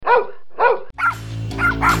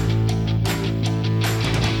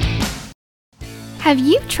Have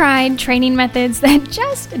you tried training methods that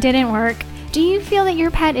just didn't work? Do you feel that your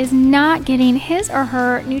pet is not getting his or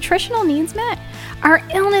her nutritional needs met? Are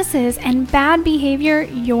illnesses and bad behavior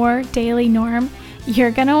your daily norm?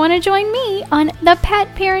 You're going to want to join me on the Pet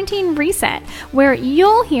Parenting Reset, where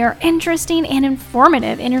you'll hear interesting and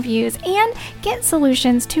informative interviews and get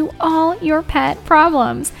solutions to all your pet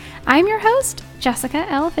problems. I'm your host, Jessica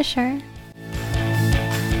L. Fisher.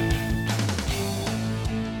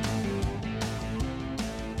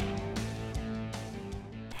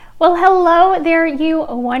 Well, hello there, you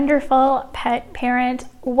wonderful pet parent.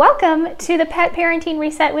 Welcome to the Pet Parenting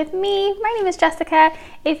Reset with me. My name is Jessica.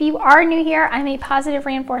 If you are new here, I'm a positive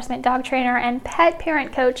reinforcement dog trainer and pet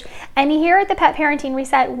parent coach. And here at the Pet Parenting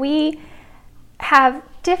Reset, we have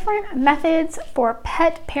different methods for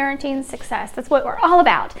pet parenting success. That's what we're all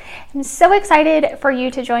about. I'm so excited for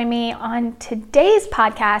you to join me on today's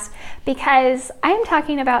podcast because I'm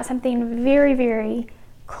talking about something very, very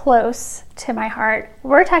close to my heart.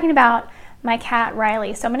 We're talking about my cat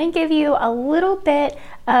Riley. So I'm going to give you a little bit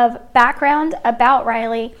of background about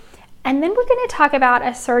Riley, and then we're going to talk about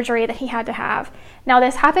a surgery that he had to have. Now,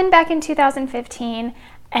 this happened back in 2015,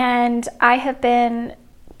 and I have been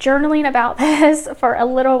journaling about this for a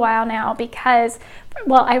little while now because,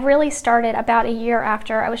 well, I really started about a year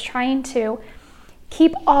after. I was trying to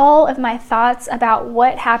keep all of my thoughts about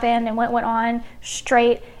what happened and what went on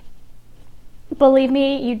straight. Believe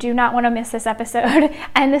me, you do not want to miss this episode.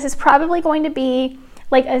 And this is probably going to be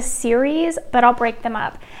like a series, but I'll break them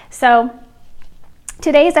up. So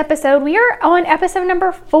today's episode, we are on episode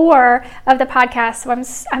number 4 of the podcast.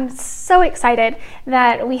 So I'm so excited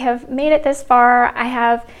that we have made it this far. I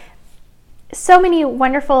have so many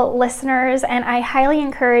wonderful listeners, and I highly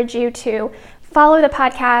encourage you to follow the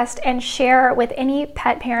podcast and share with any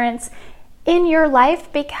pet parents in your life,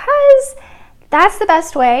 because that's the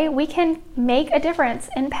best way we can make a difference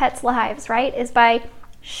in pets' lives, right? Is by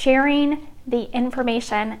sharing the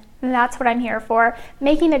information. And that's what I'm here for,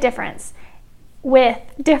 making a difference with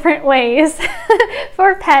different ways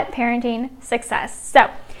for pet parenting success. So,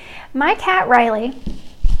 my cat Riley,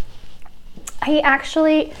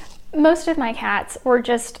 most of my cats were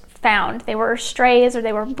just found. They were strays or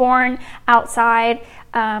they were born outside.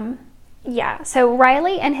 So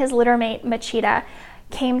Riley and his litter mate Machida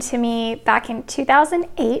came to me back in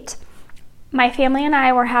 2008. My family and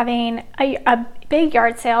I were having a big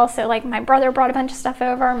yard sale. So like my brother brought a bunch of stuff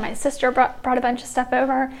over, my sister brought a bunch of stuff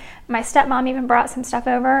over, my stepmom even brought some stuff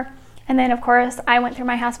over. And then of course I went through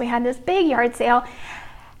my house. We had this big yard sale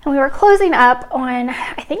and we were closing up on,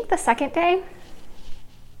 I think, the second day.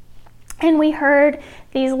 And we heard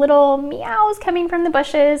these little meows coming from the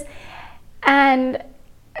bushes, and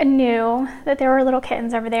I knew that there were little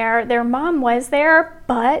kittens over there. Their mom was there,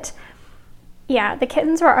 but yeah, the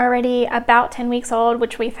kittens were already about 10 weeks old,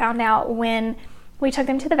 which we found out when we took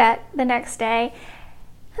them to the vet the next day.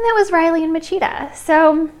 And that was Riley and Machida.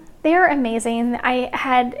 So they're amazing. I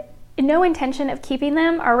had no intention of keeping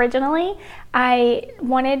them originally. I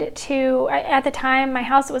wanted to, at the time, my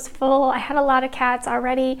house was full. I had a lot of cats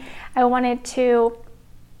already. I wanted to,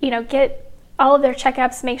 get all of their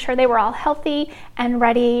checkups, make sure they were all healthy and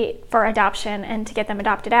ready for adoption and to get them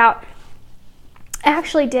adopted out. I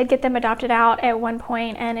actually did get them adopted out at one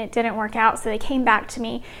point and it didn't work out, so they came back to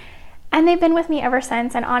me. And they've been with me ever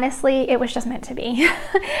since, and honestly, it was just meant to be.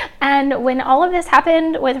 And when all of this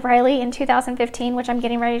happened with Riley in 2015, which I'm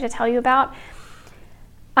getting ready to tell you about,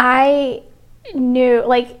 I knew,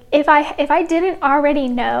 if I didn't already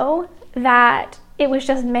know that it was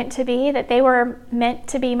just meant to be, that they were meant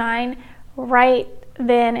to be mine, right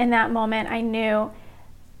then in that moment, I knew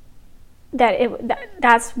that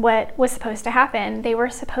that's what was supposed to happen. They were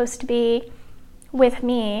supposed to be with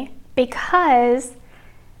me because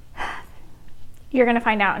you're going to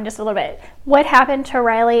find out in just a little bit. What happened to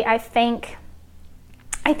Riley, I think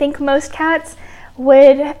most cats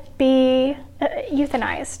would be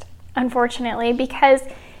euthanized, unfortunately, because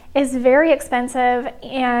it's very expensive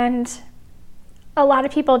and a lot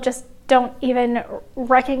of people just don't even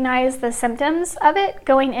recognize the symptoms of it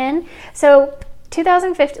going in. So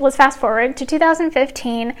 2015, let's fast forward to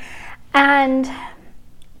 2015, and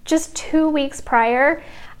just 2 weeks prior,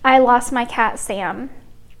 I lost my cat Sam.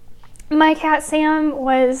 My cat Sam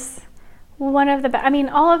was one of the best. I mean,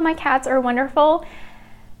 all of my cats are wonderful.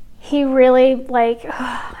 He really,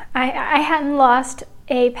 I hadn't lost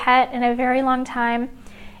a pet in a very long time,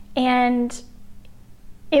 and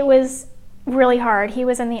it was really hard. He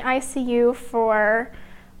was in the ICU for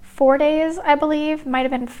 4 days, I believe, might have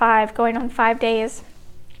been 5, going on 5 days.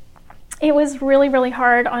 It was really, really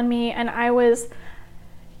hard on me, and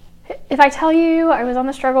if I tell you I was on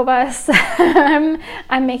the struggle bus,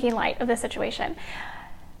 I'm making light of the situation.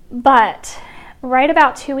 But right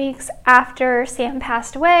about 2 weeks after Sam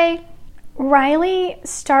passed away, Riley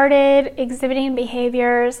started exhibiting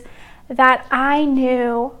behaviors that I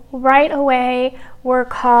knew right away were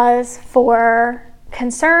cause for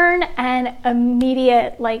concern and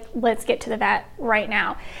immediate, like, let's get to the vet right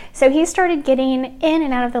now. So he started getting in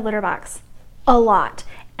and out of the litter box a lot,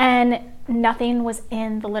 and nothing was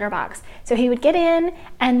in the litter box. So he would get in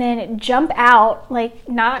and then jump out, like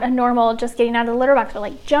not a normal just getting out of the litter box, but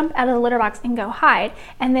like jump out of the litter box and go hide.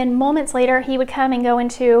 And then moments later, he would come and go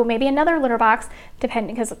into maybe another litter box,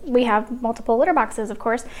 depending, because we have multiple litter boxes, of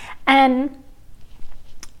course. And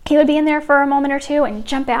he would be in there for a moment or two and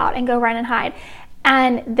jump out and go run and hide.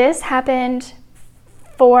 And this happened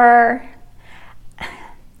for,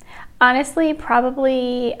 honestly,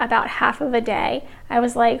 probably about half of a day. I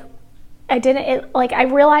was like, I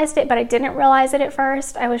realized it, but I didn't realize it at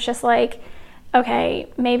first. I was just like, okay,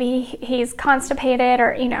 maybe he's constipated,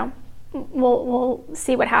 or, you know, we'll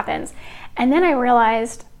see what happens. And then I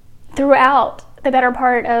realized throughout the better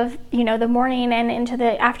part of, you know, the morning and into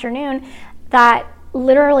the afternoon that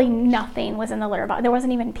literally nothing was in the litter box. There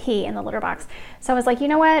wasn't even pee in the litter box. So I was like, you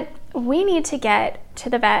know what? We need to get to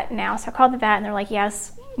the vet now. So I called the vet and they're like,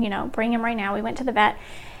 yes, you know, bring him right now. We went to the vet,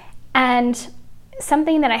 and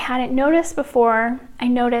something that I hadn't noticed before, I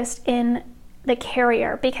noticed in the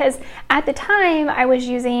carrier, because at the time I was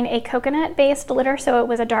using a coconut-based litter, so it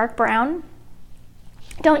was a dark brown.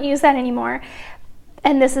 Don't use that anymore.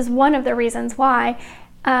 And this is one of the reasons why.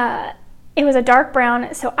 It was a dark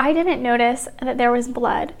brown, so I didn't notice that there was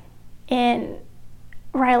blood in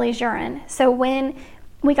Riley's urine. So when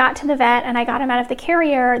we got to the vet and I got him out of the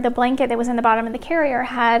carrier, the blanket that was in the bottom of the carrier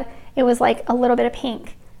it was like a little bit of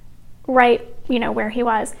pink right, you know, where he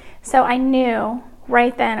was. So I knew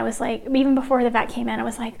right then, I was like, even before the vet came in, I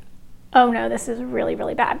was like, oh no, this is really,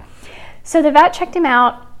 really bad. So the vet checked him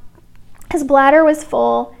out. His bladder was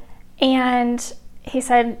full, and he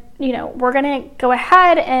said, you know, we're going to go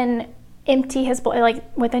ahead and empty his, like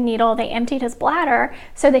with a needle, they emptied his bladder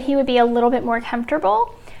so that he would be a little bit more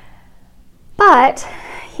comfortable. But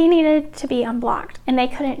he needed to be unblocked, and they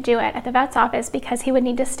couldn't do it at the vet's office because he would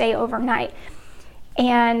need to stay overnight.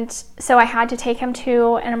 And so I had to take him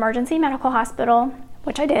to an emergency medical hospital,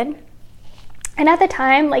 which I did. And at the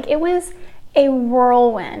time, like, it was a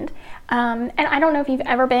whirlwind. And I don't know if you've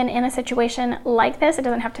ever been in a situation like this. It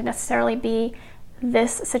doesn't have to necessarily be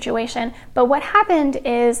this situation. But what happened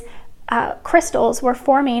is crystals were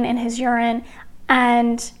forming in his urine,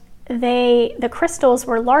 and the crystals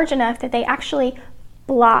were large enough that they actually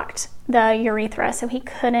blocked the urethra, so he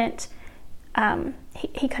couldn't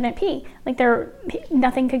he couldn't pee. Like,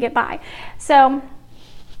 nothing could get by. So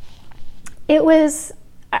it was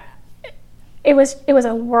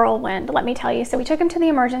a whirlwind, let me tell you. So we took him to the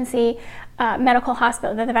emergency medical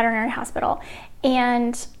hospital, the veterinary hospital,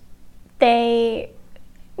 and we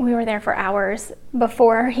were there for hours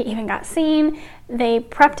before he even got seen. They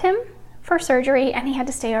prepped him for surgery, and he had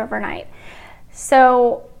to stay overnight.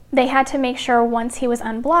 So they had to make sure once he was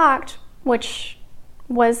unblocked, which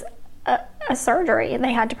was a surgery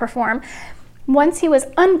they had to perform, once he was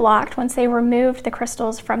unblocked, once they removed the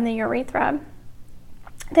crystals from the urethra,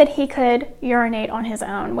 that he could urinate on his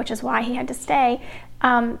own, which is why he had to stay.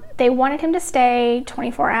 They wanted him to stay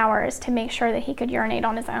 24 hours to make sure that he could urinate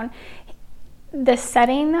on his own. The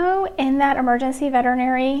setting, though, in that emergency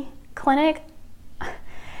veterinary clinic,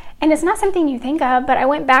 and it's not something you think of, but I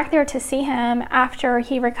went back there to see him after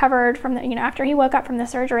he recovered from after he woke up from the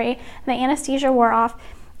surgery and the anesthesia wore off,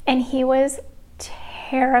 and he was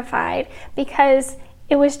terrified because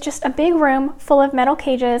it was just a big room full of metal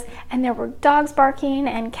cages, and there were dogs barking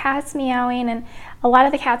and cats meowing, and a lot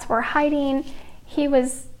of the cats were hiding. He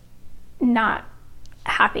was not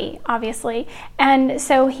happy, obviously. And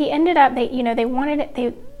so he ended up,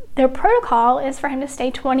 their protocol is for him to stay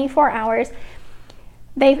 24 hours.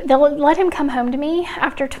 They'll let him come home to me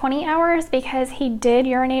after 20 hours because he did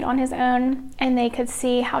urinate on his own, and they could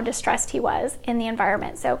see how distressed he was in the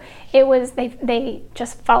environment. So it was, they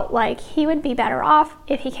just felt like he would be better off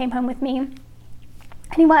if he came home with me.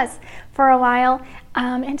 And he was for a while,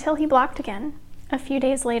 until he blocked again a few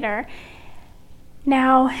days later.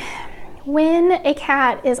 Now, when a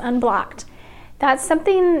cat is unblocked, that's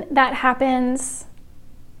something that happens.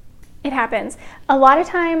 It happens. A lot of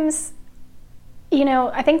times,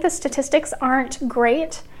 I think the statistics aren't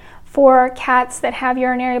great for cats that have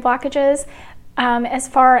urinary blockages, as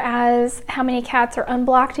far as how many cats are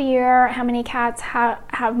unblocked a year, how many cats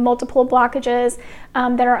have multiple blockages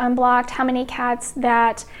that are unblocked, how many cats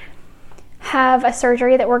that have a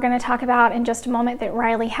surgery that we're going to talk about in just a moment that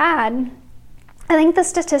Riley had, I think the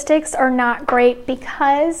statistics are not great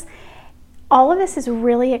because all of this is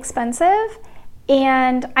really expensive.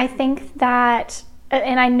 And I think that,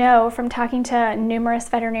 and I know from talking to numerous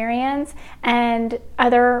veterinarians and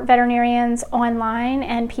other veterinarians online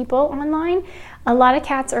and people online, a lot of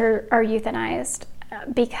cats are euthanized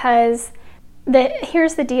because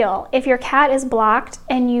here's the deal. If your cat is blocked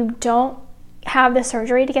and you don't have the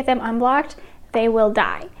surgery to get them unblocked, they will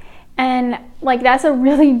die. And like, that's a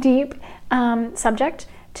really deep subject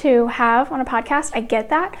to have on a podcast. I get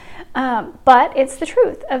that. But it's the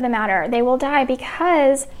truth of the matter. They will die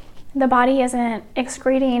because the body isn't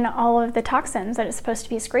excreting all of the toxins that it's supposed to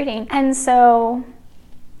be excreting. And so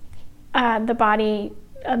the body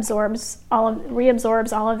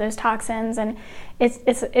reabsorbs all of those toxins, and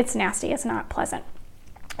it's nasty. It's not pleasant.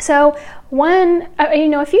 So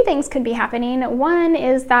a few things could be happening. One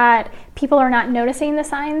is that people are not noticing the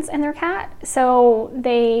signs in their cat, so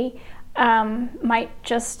they might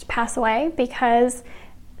just pass away because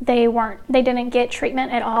they didn't get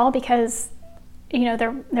treatment at all because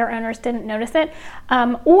their owners didn't notice it,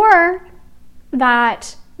 or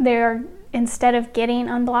that instead of getting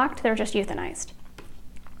unblocked, they're just euthanized.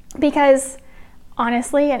 Because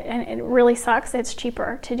honestly, and it really sucks, it's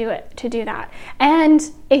cheaper to do that.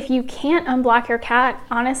 And if you can't unblock your cat,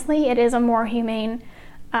 honestly, it is a more humane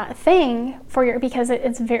thing because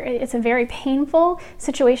it's a very painful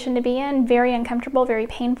situation to be in, very uncomfortable, very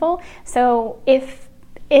painful. So if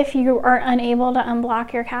you are unable to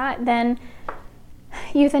unblock your cat, then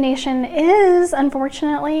euthanasia is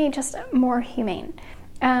unfortunately just more humane.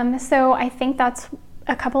 So I think that's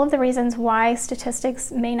a couple of the reasons why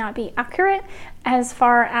statistics may not be accurate as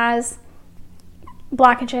far as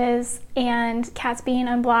blockages and cats being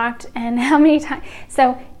unblocked and how many times.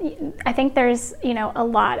 So I think there's a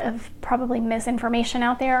lot of probably misinformation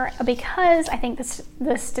out there because I think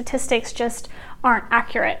the statistics just aren't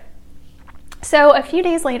accurate. So a few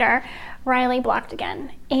days later, Riley blocked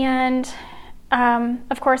again, and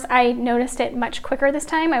of course I noticed it much quicker this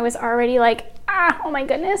time. I was already like, oh my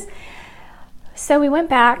goodness. So we went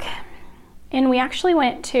back, and we actually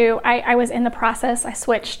went to, I was in the process, I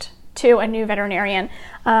switched to a new veterinarian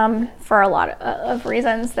for a lot of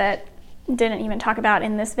reasons that didn't even talk about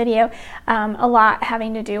in this video, a lot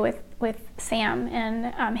having to do with Sam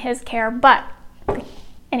and his care. But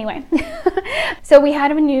anyway, so we had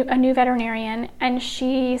a new veterinarian, and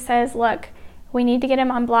she says, look, we need to get him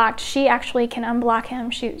unblocked. She actually can unblock him.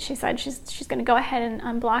 She said she's going to go ahead and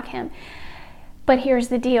unblock him. But here's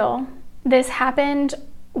the deal. This happened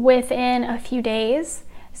within a few days,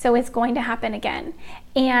 so it's going to happen again.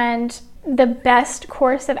 And the best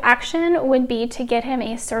course of action would be to get him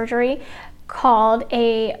a surgery called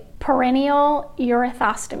a perineal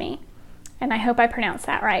urethrostomy. And I hope I pronounced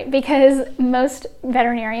that right, because most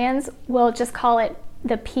veterinarians will just call it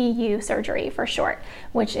the PU surgery for short,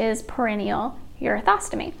 which is perineal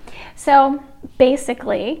urethrostomy. So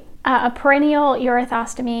basically, a perineal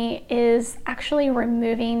urethrostomy is actually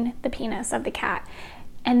removing the penis of the cat.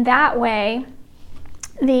 And that way,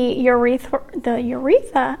 the urethra,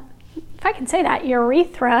 if I can say that,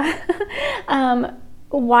 urethra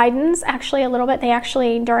widens actually a little bit. They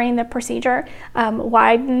actually, during the procedure,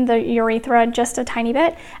 widen the urethra just a tiny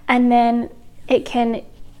bit, and then it can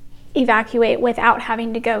evacuate without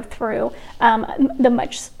having to go through the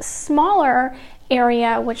much smaller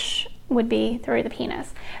area, which would be through the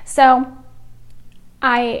penis. So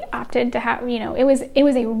I opted to have, it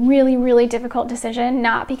was a really, really difficult decision,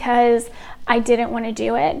 not because I didn't want to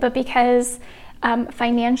do it, but because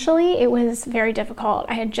financially it was very difficult.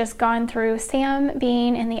 I had just gone through Sam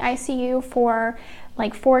being in the ICU for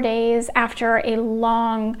like 4 days after a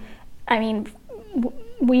long,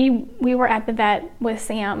 we were at the vet with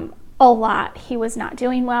Sam a lot. He was not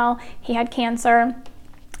doing well. He had cancer,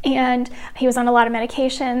 and he was on a lot of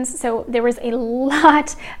medications. So there was a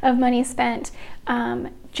lot of money spent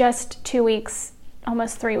just 2 weeks,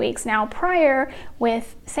 almost 3 weeks now prior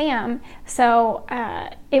with Sam. So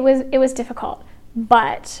it was difficult.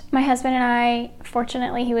 But my husband and I,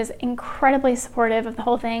 fortunately, he was incredibly supportive of the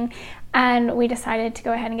whole thing, and we decided to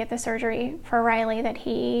go ahead and get the surgery for Riley that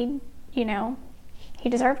he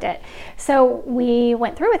deserved it. So we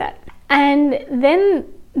went through with it. And then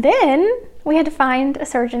we had to find a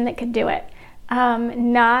surgeon that could do it.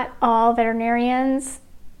 Not all veterinarians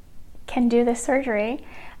can do this surgery.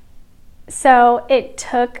 So it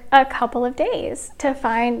took a couple of days to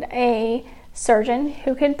find a surgeon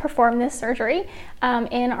who could perform this surgery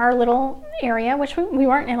in our little area, which we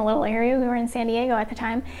weren't in a little area, we were in San Diego at the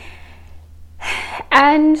time.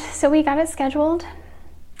 And so we got it scheduled,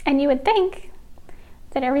 And you would think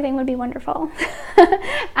that everything would be wonderful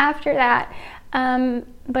after that.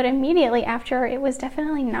 But immediately after, it was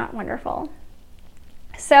definitely not wonderful.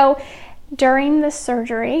 So during the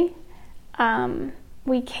surgery,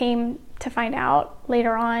 we came to find out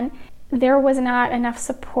later on, there was not enough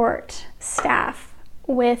support staff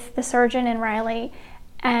with the surgeon and Riley,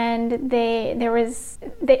 and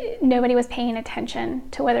nobody was paying attention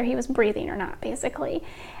to whether he was breathing or not, basically.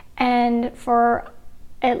 And for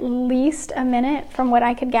at least a minute, from what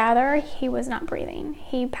I could gather, he was not breathing.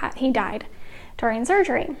 He died during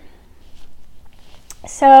surgery.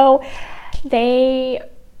 So they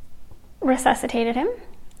resuscitated him,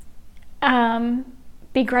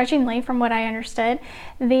 begrudgingly, from what I understood.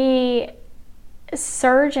 The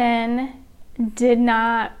surgeon did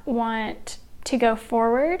not want to go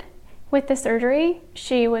forward with the surgery.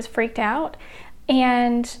 She was freaked out.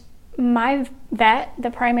 And my vet,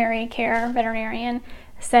 the primary care veterinarian,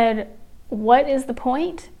 said, what is the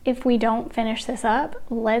point if we don't finish this up?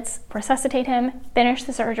 Let's resuscitate him, finish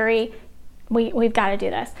the surgery. We've got to do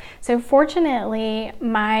this. So fortunately,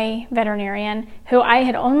 my veterinarian, who I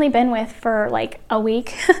had only been with for like a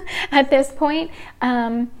week at this point,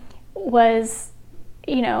 was,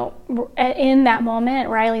 in that moment,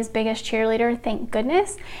 Riley's biggest cheerleader, thank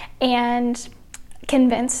goodness, and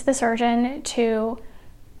convinced the surgeon to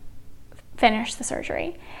finish the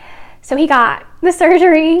surgery. So he got the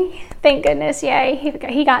surgery, thank goodness, yay,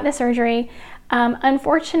 he got the surgery.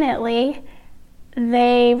 Unfortunately,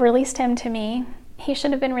 they released him to me. He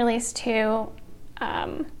should have been released to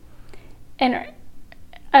an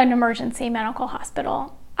emergency medical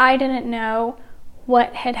hospital. I didn't know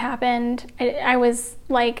what had happened. I was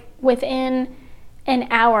like, within an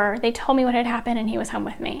hour, they told me what had happened and he was home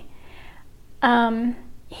with me.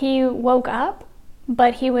 He woke up,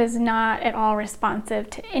 but he was not at all responsive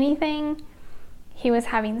to anything. He was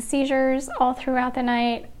having seizures all throughout the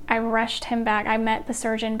night. I rushed him back. I met the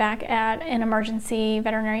surgeon back at an emergency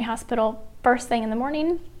veterinary hospital first thing in the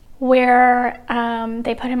morning, where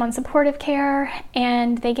they put him on supportive care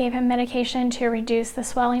and they gave him medication to reduce the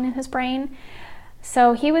swelling in his brain.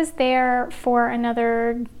 So he was there for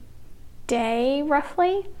another day,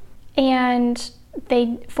 roughly, and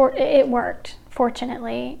it worked,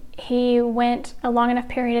 fortunately. He went a long enough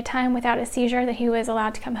period of time without a seizure that he was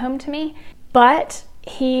allowed to come home to me, but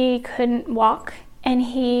he couldn't walk and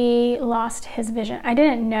he lost his vision. I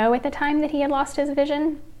didn't know at the time that he had lost his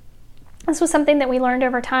vision. This was something that we learned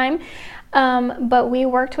over time, but we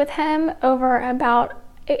worked with him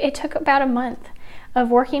it took about a month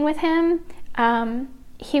of working with him.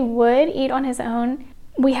 He would eat on his own.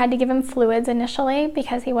 We had to give him fluids initially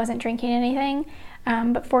because he wasn't drinking anything.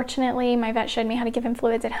 But fortunately, my vet showed me how to give him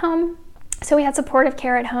fluids at home. So we had supportive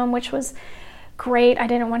care at home, which was great. I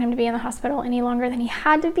didn't want him to be in the hospital any longer than he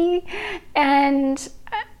had to be. And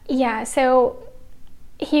so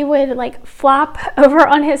he would like flop over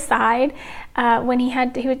on his side when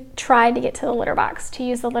he would try to get to the litter box, to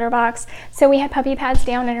use the litter box. So we had puppy pads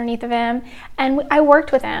down underneath of him, and I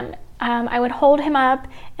worked with him. I would hold him up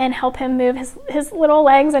and help him move his little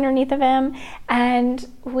legs underneath of him, and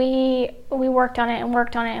we worked on it and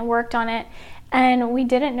worked on it and worked on it, and we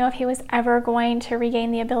didn't know if he was ever going to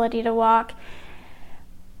regain the ability to walk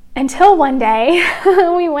until one day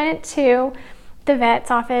we went to the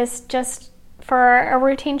vet's office just for a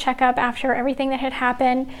routine checkup after everything that had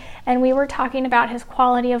happened, and we were talking about his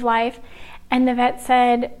quality of life, and the vet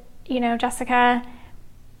said, Jessica,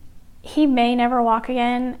 he may never walk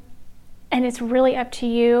again, and it's really up to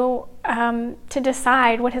you to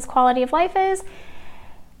decide what his quality of life is.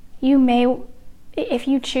 If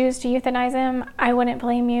you choose to euthanize him, I wouldn't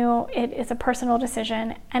blame you. It is a personal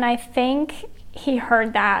decision. And I think he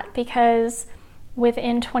heard that, because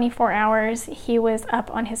within 24 hours, he was up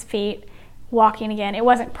on his feet, walking again. It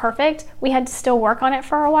wasn't perfect. We had to still work on it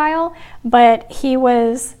for a while, but he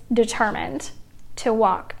was determined to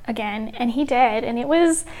walk again, and he did. And it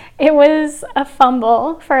was a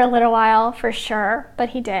fumble for a little while, for sure, but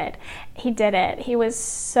he did it. He was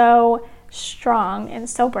so strong and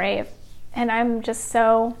so brave, and I'm just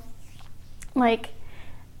so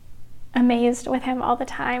amazed with him all the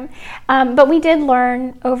time. But we did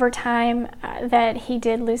learn over time that he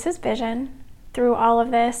did lose his vision through all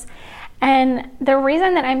of this, and the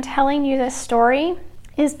reason that I'm telling you this story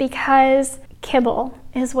is because Kibble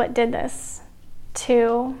is what did this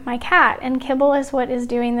to my cat, and Kibble is what is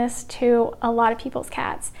doing this to a lot of people's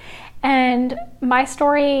cats. And my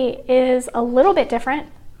story is a little bit different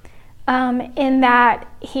in that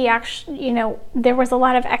he actually, there was a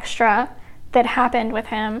lot of extra that happened with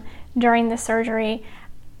him during the surgery.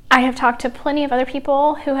 I have talked to plenty of other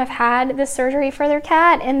people who have had this surgery for their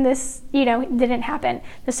cat, and this, didn't happen.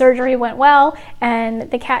 The surgery went well,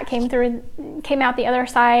 and the cat came out the other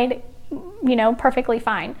side, perfectly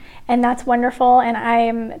fine. And that's wonderful, and I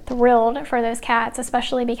am thrilled for those cats,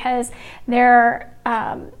 especially because their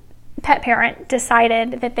pet parent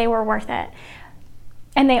decided that they were worth it.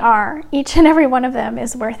 And they are. Each and every one of them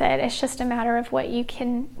is worth it. It's just a matter of what you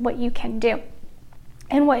can do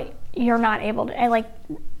and what you're not able to.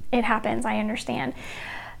 It happens, I understand.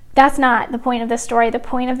 That's not the point of this story. The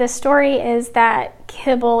point of this story is that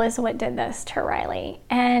kibble is what did this to Riley,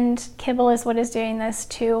 and kibble is what is doing this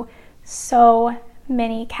to so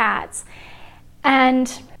many cats.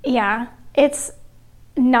 And yeah, it's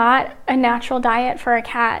not a natural diet for a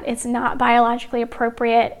cat. It's not biologically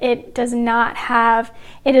appropriate. It has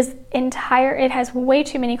way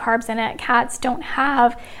too many carbs in it. Cats don't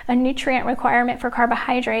have a nutrient requirement for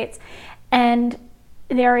carbohydrates, and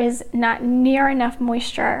there is not near enough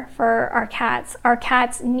moisture for our cats. Our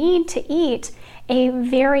cats need to eat a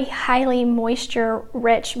very highly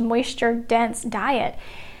moisture-rich, moisture-dense diet.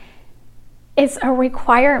 It's a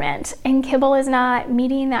requirement, and kibble is not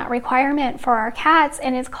meeting that requirement for our cats,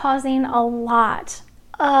 and it's causing a lot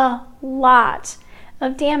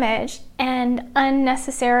of damage and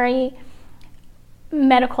unnecessary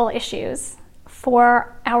medical issues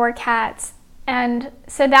for our cats. And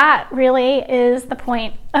so that really is the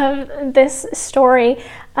point of this story.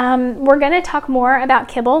 We're going to talk more about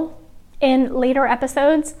kibble in later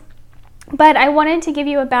episodes, but I wanted to give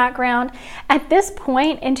you a background. At this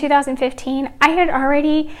point in 2015, I had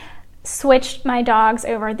already switched my dogs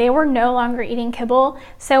over. They were no longer eating kibble,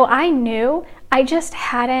 so I knew I just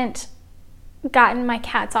hadn't gotten my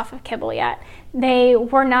cats off of kibble yet. They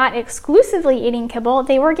were not exclusively eating kibble.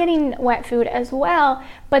 They were getting wet food as well,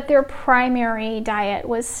 but their primary diet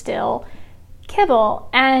was still kibble.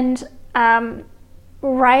 And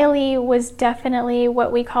Riley was definitely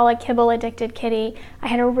what we call a kibble addicted kitty. I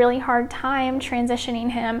had a really hard time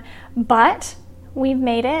transitioning him, but we've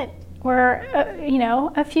made it. We're,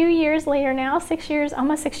 a few years later now,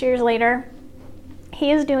 almost 6 years later.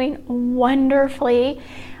 He is doing wonderfully.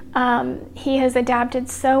 He has adapted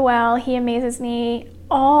so well. He amazes me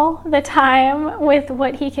all the time with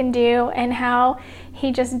what he can do and how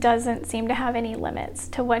he just doesn't seem to have any limits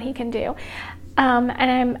to what he can do.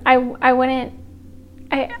 And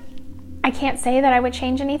I can't say that I would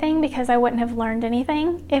change anything because I wouldn't have learned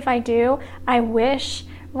anything. If I do, I wish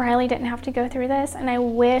Riley didn't have to go through this, and I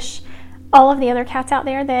wish all of the other cats out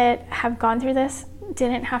there that have gone through this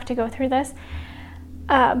didn't have to go through this.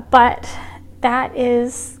 But that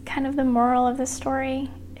is kind of the moral of the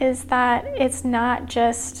story, is that it's not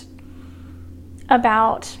just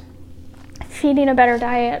about feeding a better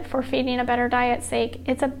diet for feeding a better diet's sake.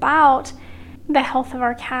 It's about the health of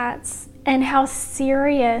our cats and how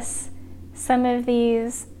serious some of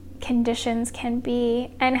these conditions can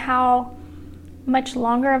be and how much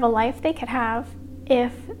longer of a life they could have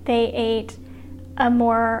if they ate a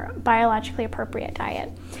more biologically appropriate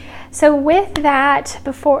diet. So with that,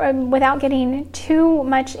 without getting too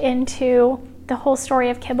much into the whole story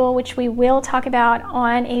of kibble, which we will talk about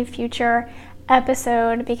on a future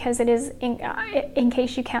episode, because it is, in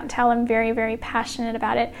case you can't tell, I'm very, very passionate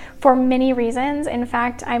about it for many reasons. In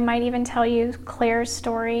fact, I might even tell you Claire's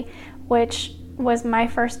story, which was my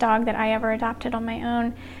first dog that I ever adopted on my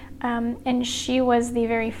own. And she was the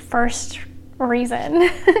very first reason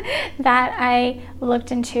that I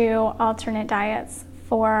looked into alternate diets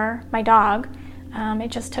for my dog. It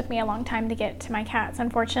just took me a long time to get to my cats,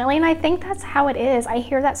 unfortunately, and I think that's how it is. I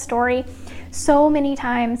hear that story so many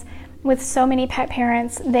times with so many pet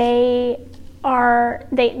parents. They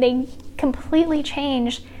completely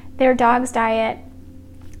change their dog's diet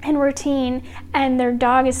and routine, and their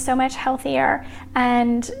dog is so much healthier,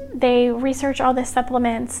 and they research all the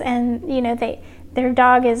supplements, and their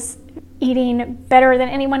dog is eating better than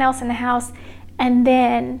anyone else in the house, and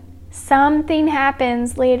then something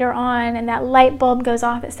happens later on and that light bulb goes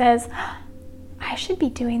off. It says, I should be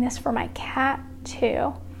doing this for my cat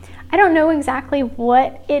too. I don't know exactly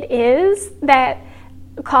what it is that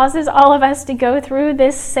causes all of us to go through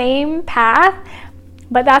this same path,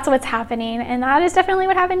 but that's what's happening, and that is definitely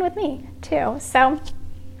what happened with me too. So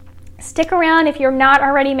stick around. If you're not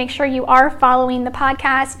already, make sure you are following the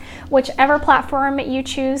podcast, whichever platform you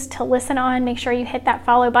choose to listen on. Make sure you hit that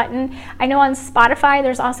follow button. I know on Spotify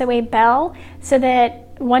there's also a bell, so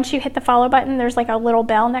that once you hit the follow button, there's like a little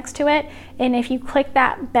bell next to it, and if you click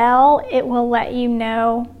that bell, it will let you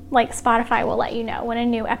know, like Spotify will let you know when a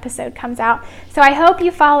new episode comes out. So I hope you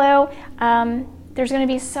follow. There's going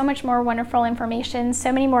to be so much more wonderful information,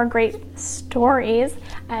 so many more great stories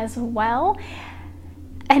as well.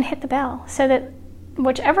 And hit the bell so that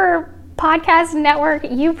whichever podcast network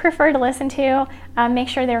you prefer to listen to, make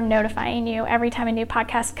sure they're notifying you every time a new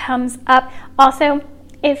podcast comes up. Also,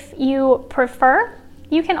 if you prefer,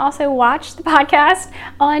 you can also watch the podcast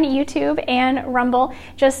on YouTube and Rumble.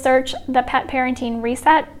 Just search the Pet Parenting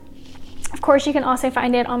Reset. Of course, you can also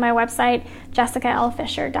find it on my website,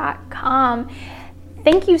 jessicalfisher.com.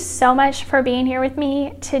 Thank you so much for being here with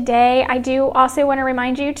me today. I do also want to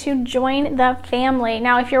remind you to join the family.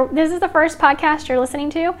 Now, if this is the first podcast you're listening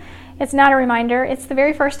to, it's not a reminder. It's the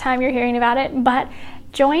very first time you're hearing about it, but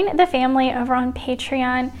join the family over on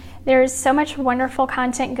Patreon. There's so much wonderful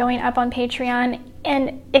content going up on Patreon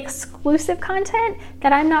and exclusive content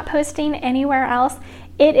that I'm not posting anywhere else.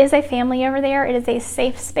 It is a family over there. It is a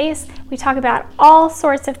safe space. We talk about all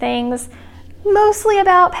sorts of things, mostly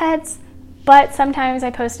about pets, but sometimes I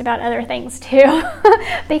post about other things too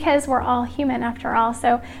because we're all human after all.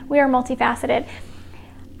 So we are multifaceted.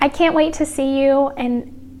 I can't wait to see you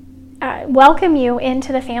and welcome you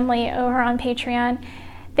into the family over on Patreon.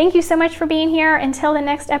 Thank you so much for being here. Until the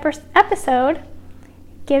next episode,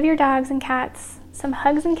 give your dogs and cats some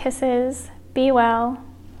hugs and kisses. Be well,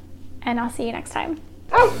 and I'll see you next time.